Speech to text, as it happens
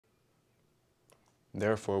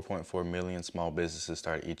There are 4.4 million small businesses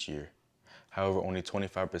started each year. However, only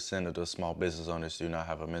 25% of those small business owners do not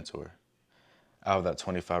have a mentor. Out of that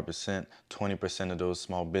 25%, 20% of those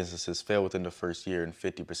small businesses fail within the first year and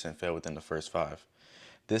 50% fail within the first 5.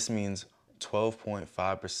 This means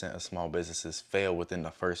 12.5% of small businesses fail within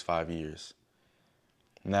the first 5 years.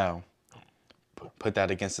 Now, put that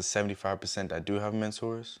against the 75% that do have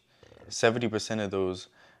mentors. 70% of those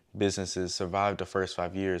businesses survive the first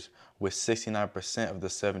 5 years, with 69% of the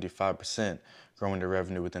 75% growing their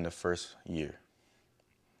revenue within the first year.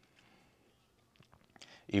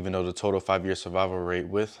 Even though the total 5-year survival rate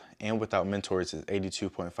with and without mentors is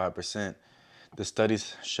 82.5%, the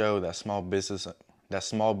studies show that small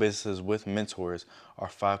businesses with mentors are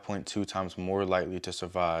 5.2 times more likely to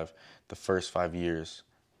survive the first 5 years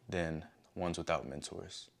than ones without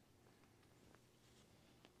mentors.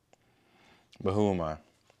 But who am I?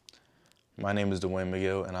 My name is Dwayne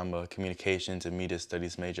McGill, and I'm a Communications and Media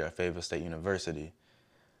Studies major at Fayetteville State University.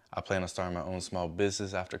 I plan on starting my own small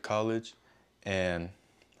business after college, and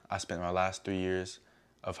I spent my last 3 years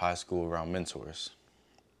of high school around mentors.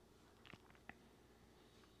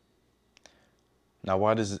 Now,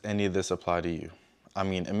 why does any of this apply to you? I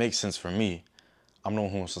mean, it makes sense for me. I'm the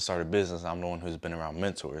one who wants to start a business. I'm the one who's been around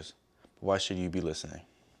mentors. But why should you be listening?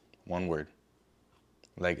 One word: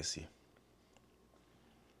 legacy.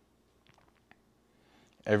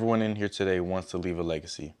 Everyone in here today wants to leave a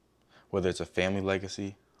legacy, whether it's a family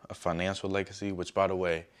legacy, a financial legacy, which, by the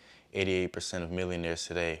way, 88% of millionaires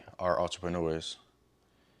today are entrepreneurs,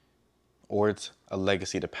 or it's a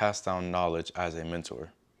legacy to pass down knowledge as a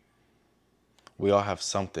mentor. We all have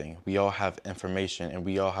something, we all have information, and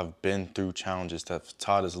we all have been through challenges that have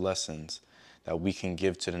taught us lessons that we can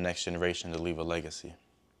give to the next generation to leave a legacy.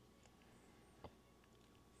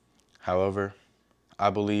 However,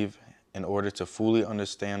 I believe in order to fully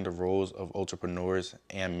understand the roles of entrepreneurs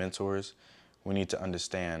and mentors, we need to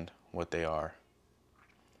understand what they are.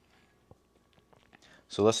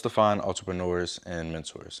 So let's define entrepreneurs and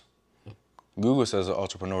mentors. Google says an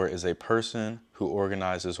entrepreneur is a person who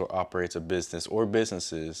organizes or operates a business or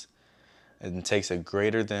businesses and takes a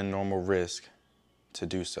greater than normal risk to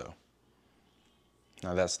do so.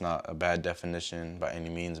 Now, that's not a bad definition by any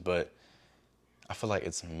means, but I feel like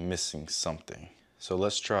it's missing something. So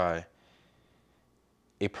let's try: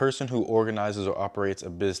 a person who organizes or operates a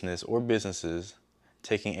business or businesses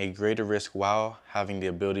taking a greater risk while having the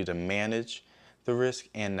ability to manage the risk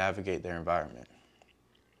and navigate their environment.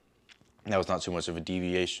 That was not too much of a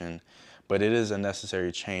deviation, but it is a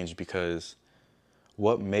necessary change, because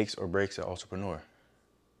what makes or breaks an entrepreneur?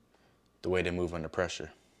 The way they move under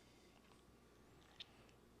pressure.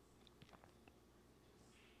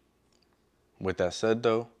 With that said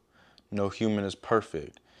though, no human is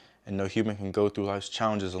perfect, and no human can go through life's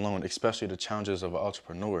challenges alone, especially the challenges of an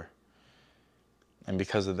entrepreneur. And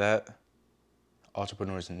because of that,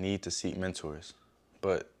 entrepreneurs need to seek mentors.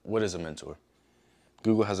 But what is a mentor?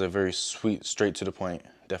 Google has a very sweet, straight to the point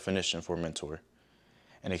definition for mentor: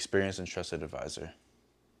 an experienced and trusted advisor.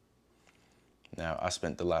 Now, I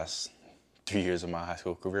spent the last 3 years of my high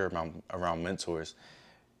school career around mentors,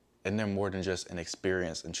 and they're more than just an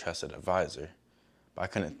experienced and trusted advisor. But I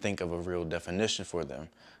couldn't think of a real definition for them,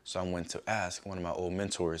 so I went to ask one of my old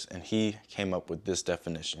mentors, and he came up with this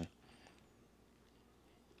definition.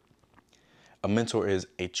 A mentor is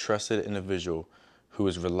a trusted individual who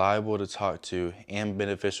is reliable to talk to and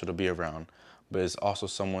beneficial to be around, but is also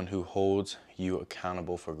someone who holds you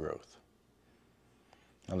accountable for growth.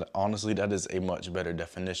 Now, honestly, that is a much better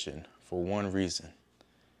definition for one reason.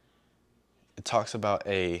 It talks about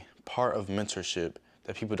a part of mentorship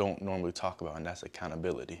that people don't normally talk about, and that's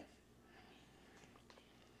accountability.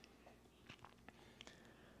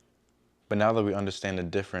 But now that we understand the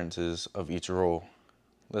differences of each role,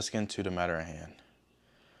 let's get into the matter at hand.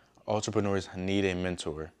 Entrepreneurs need a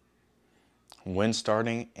mentor when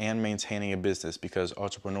starting and maintaining a business, because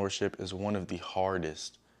entrepreneurship is one of the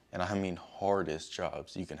hardest, and I mean hardest,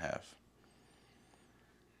 jobs you can have.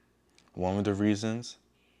 One of the reasons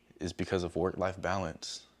is because of work-life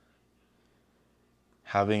balance.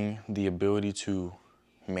 Having the ability to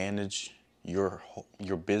manage your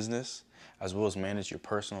business as well as manage your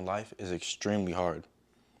personal life is extremely hard.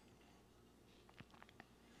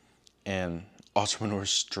 And entrepreneurs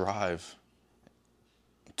strive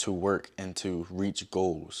to work and to reach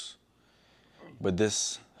goals. But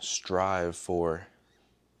this strive for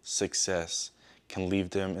success can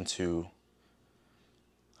lead them into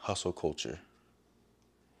hustle culture.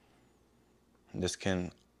 This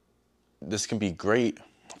can be great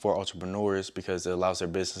for entrepreneurs because it allows their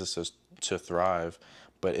businesses to thrive,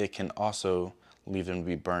 but it can also leave them to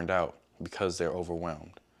be burned out because they're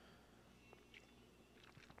overwhelmed.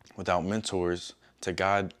 Without mentors to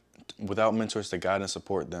guide and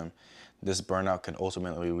support them, this burnout can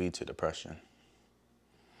ultimately lead to depression.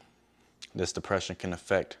 This depression can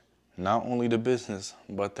affect not only the business,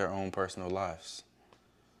 but their own personal lives.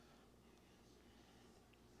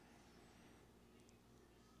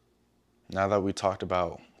 Now that we talked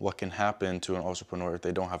about what can happen to an entrepreneur if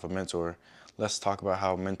they don't have a mentor, let's talk about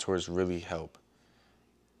how mentors really help.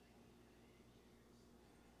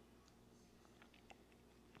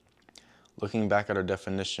 Looking back at our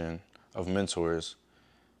definition of mentors,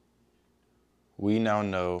 we now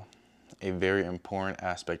know a very important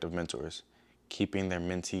aspect of mentors: keeping their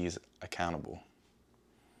mentees accountable.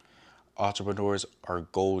 Entrepreneurs are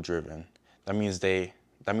goal-driven. That means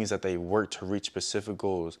that they work to reach specific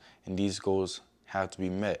goals, and these goals have to be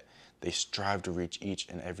met. They strive to reach each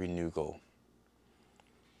and every new goal.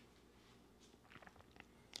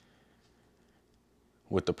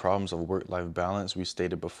 With the problems of work-life balance we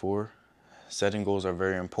stated before, setting goals are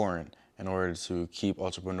very important in order to keep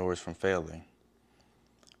entrepreneurs from failing.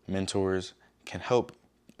 Mentors can help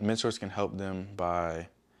them by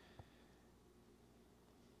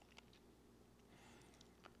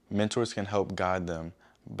Mentors can help guide them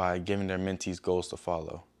by giving their mentees goals to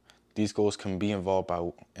follow. These goals can be involved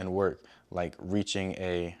in work, like reaching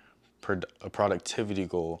a productivity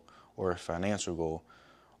goal or a financial goal,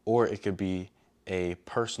 or it could be a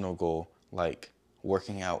personal goal like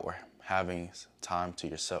working out or having time to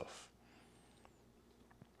yourself.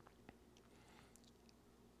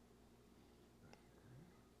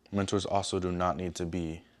 Mentors also do not need to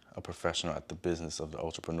be a professional at the business of the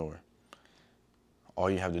entrepreneur. All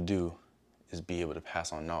you have to do is be able to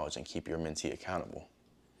pass on knowledge and keep your mentee accountable.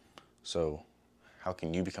 So, how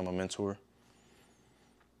can you become a mentor?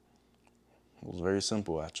 Well, it's very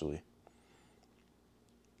simple, actually.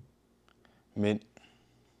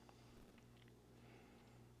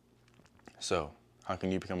 So, how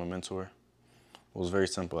can you become a mentor? Well, it's very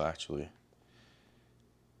simple, actually.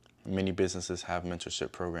 Many businesses have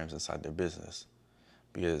mentorship programs inside their business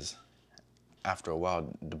because after a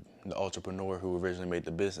while, the entrepreneur who originally made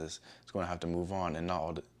the business is going to have to move on,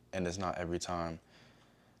 and it's not every time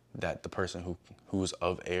that the person who's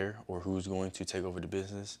of heir or who's going to take over the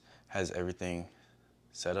business has everything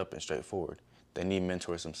set up and straightforward. They need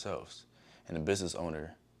mentors themselves, and a business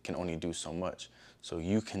owner can only do so much. So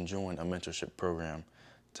you can join a mentorship program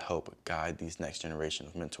to help guide these next generation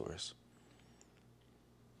of mentors.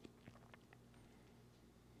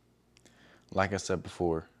 Like I said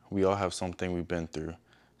before, we all have something we've been through,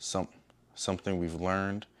 something we've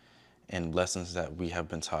learned, and lessons that we have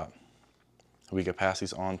been taught. We can pass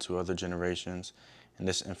these on to other generations, and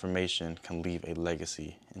this information can leave a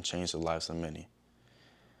legacy and change the lives of many.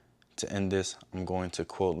 To end this, I'm going to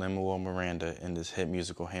quote Lin-Manuel Miranda in this hit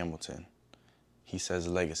musical Hamilton. He says,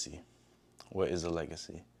 "Legacy. What is a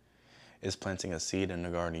legacy? It's planting a seed in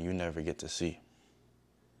a garden you never get to see.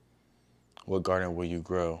 What garden will you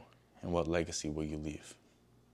grow, and what legacy will you leave?"